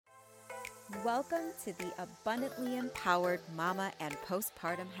Welcome to the Abundantly Empowered Mama and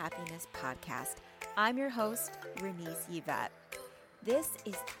Postpartum Happiness Podcast. I'm your host, Renese Yvette. This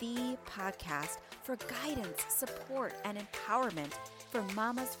is the podcast for guidance, support, and empowerment for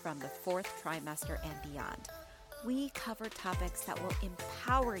mamas from the fourth trimester and beyond. We cover topics that will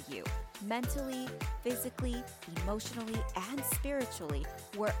empower you mentally, physically, emotionally, and spiritually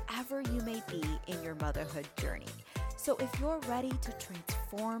wherever you may be in your motherhood journey. So if you're ready to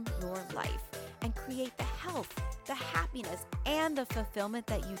transform your life and create the health, the happiness, and the fulfillment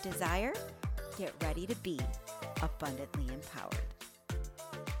that you desire, get ready to be abundantly empowered.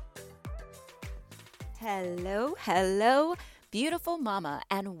 Hello, beautiful mama,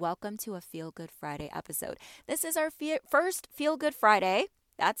 and welcome to a Feel Good Friday episode. This is our first Feel Good Friday.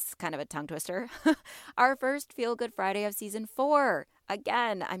 That's kind of a tongue twister. Our first Feel Good Friday of season 4.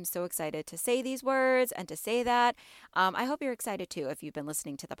 Again, I'm so excited to say these words and to say that. I hope you're excited too if you've been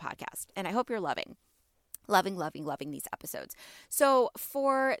listening to the podcast. And I hope you're loving these episodes. So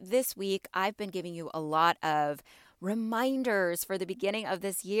for this week, I've been giving you a lot of reminders for the beginning of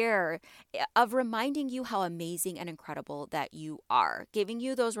this year, of reminding you how amazing and incredible that you are, giving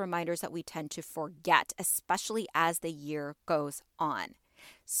you those reminders that we tend to forget, especially as the year goes on.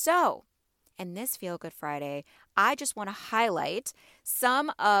 So, in this Feel Good Friday, I just want to highlight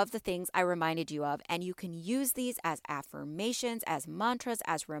some of the things I reminded you of, and you can use these as affirmations, as mantras,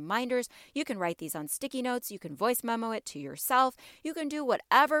 as reminders. You can write these on sticky notes. You can voice memo it to yourself. You can do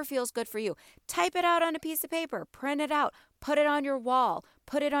whatever feels good for you. Type it out on a piece of paper, print it out, put it on your wall,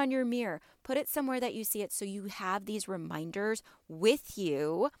 put it on your mirror, put it somewhere that you see it so you have these reminders with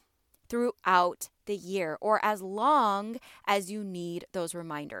you throughout the year, or as long as you need those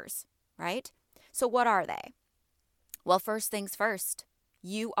reminders, right? So what are they? Well, first things first,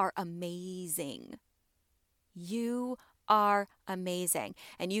 you are amazing. You are amazing.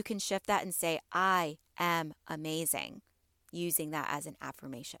 And you can shift that and say, I am amazing, using that as an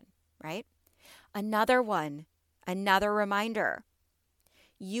affirmation, right? Another reminder,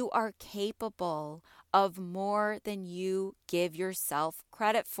 you are capable of more than you give yourself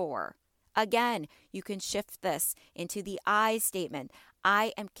credit for. Again, you can shift this into the I statement.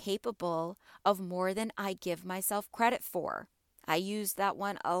 I am capable of more than I give myself credit for. I use that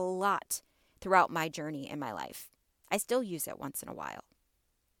one a lot throughout my journey in my life. I still use it once in a while.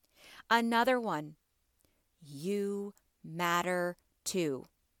 Another one, you matter too.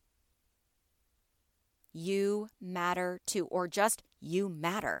 You matter too, or just you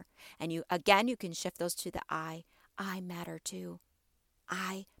matter. And you can shift those to the I matter too.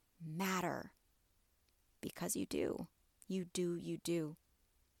 I matter. Because you do. You do.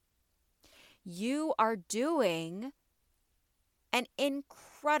 You are doing an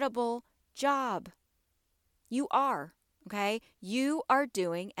incredible job. You are, okay? You are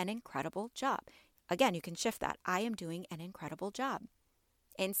doing an incredible job. Again, you can shift that. I am doing an incredible job.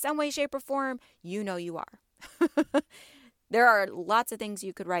 In some way, shape, or form, you know you are. There are lots of things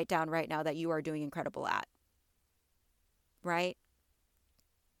you could write down right now that you are doing incredible at. Right?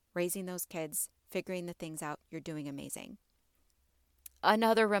 Raising those kids, figuring the things out, you're doing amazing.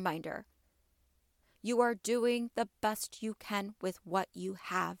 Another reminder, you are doing the best you can with what you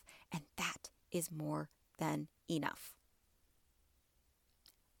have, and that is more than enough.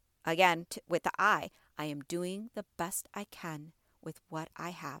 Again, with the I am doing the best I can with what I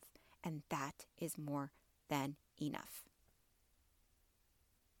have, and that is more than enough.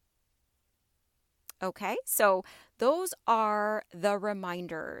 Okay, so those are the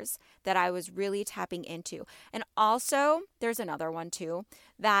reminders that I was really tapping into. And also, there's another one too,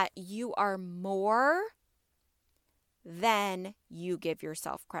 that you are more than you give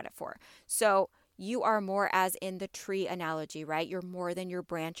yourself credit for. So you are more, as in the tree analogy, right? You're more than your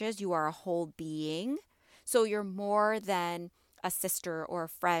branches. You are a whole being. So you're more than a sister or a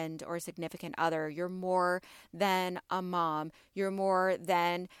friend or a significant other. You're more than a mom. You're more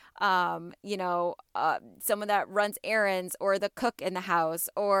than, someone that runs errands, or the cook in the house,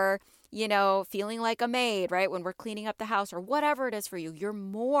 or, feeling like a maid, right? When we're cleaning up the house, or whatever it is for you, you're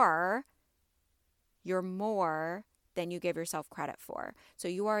more than you give yourself credit for. So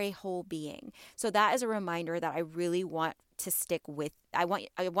you are a whole being. So that is a reminder that I really want to stick with. I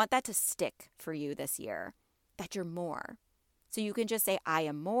want that to stick for you this year, that you're more. So you can just say, I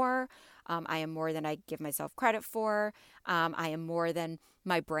am more. I am more than I give myself credit for. I am more than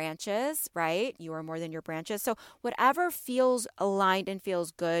my branches, right? You are more than your branches. So whatever feels aligned and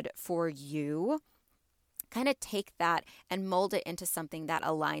feels good for you, kind of take that and mold it into something that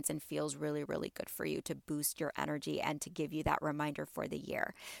aligns and feels really, really good for you to boost your energy and to give you that reminder for the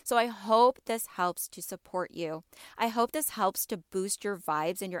year. So I hope this helps to support you. I hope this helps to boost your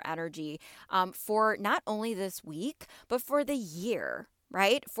vibes and your energy for not only this week, but for the year,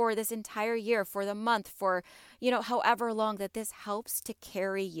 right? For this entire year, for the month, for, however long that this helps to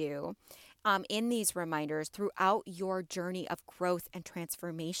carry you in these reminders throughout your journey of growth and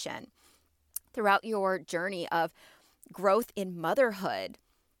transformation, throughout your journey of growth in motherhood,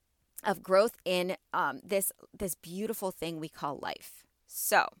 of growth in this beautiful thing we call life.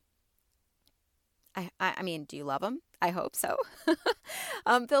 So, I mean, do you love them? I hope so.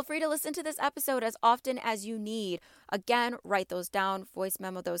 Feel free to listen to this episode as often as you need. Again, write those down, voice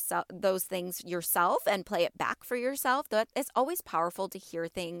memo those things yourself and play it back for yourself. It's always powerful to hear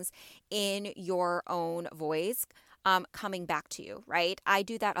things in your own voice coming back to you, right? I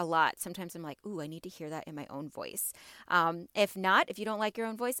do that a lot. Sometimes I'm like, ooh, I need to hear that in my own voice. If you don't like your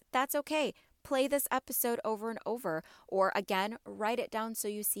own voice, that's okay. Play this episode over and over, or again, write it down so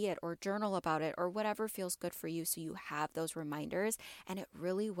you see it, or journal about it, or whatever feels good for you so you have those reminders, and it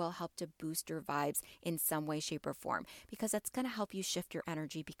really will help to boost your vibes in some way, shape, or form, because that's going to help you shift your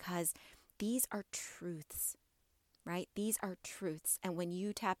energy, because these are truths, right? These are truths, and when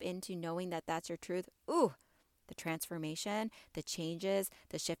you tap into knowing that that's your truth, ooh, the transformation, the changes,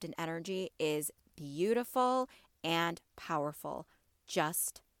 the shift in energy is beautiful and powerful,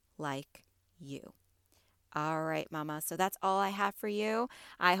 just like you. All right, Mama. So that's all I have for you.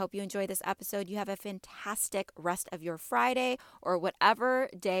 I hope you enjoyed this episode. You have a fantastic rest of your Friday, or whatever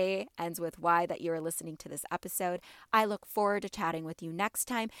day ends with Y that you are listening to this episode. I look forward to chatting with you next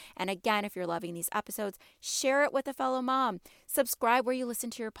time. And again, if you're loving these episodes, share it with a fellow mom. Subscribe where you listen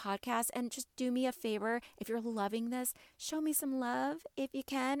to your podcast, and just do me a favor. If you're loving this, show me some love if you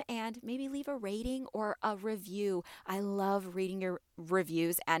can, and maybe leave a rating or a review. I love reading your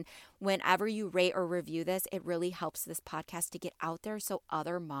reviews, and whenever you rate or review this, it really helps this podcast to get out there so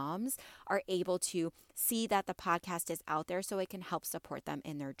other moms are able to see that the podcast is out there, so it can help support them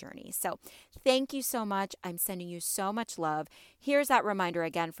in their journey. So thank you so much. I'm sending you so much love. Here's that reminder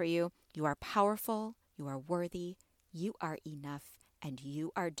again for you. You are powerful, you are worthy, you are enough, and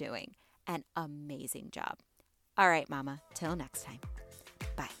you are doing an amazing job. All right, Mama, till next time.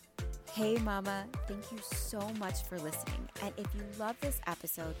 Bye. Hey, Mama, thank you so much for listening. And if you love this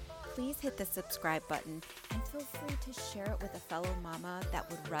episode, please hit the subscribe button and feel free to share it with a fellow mama that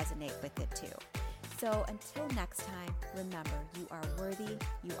would resonate with it too. So until next time, remember, you are worthy,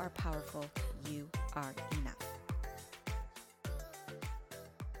 you are powerful, you are enough.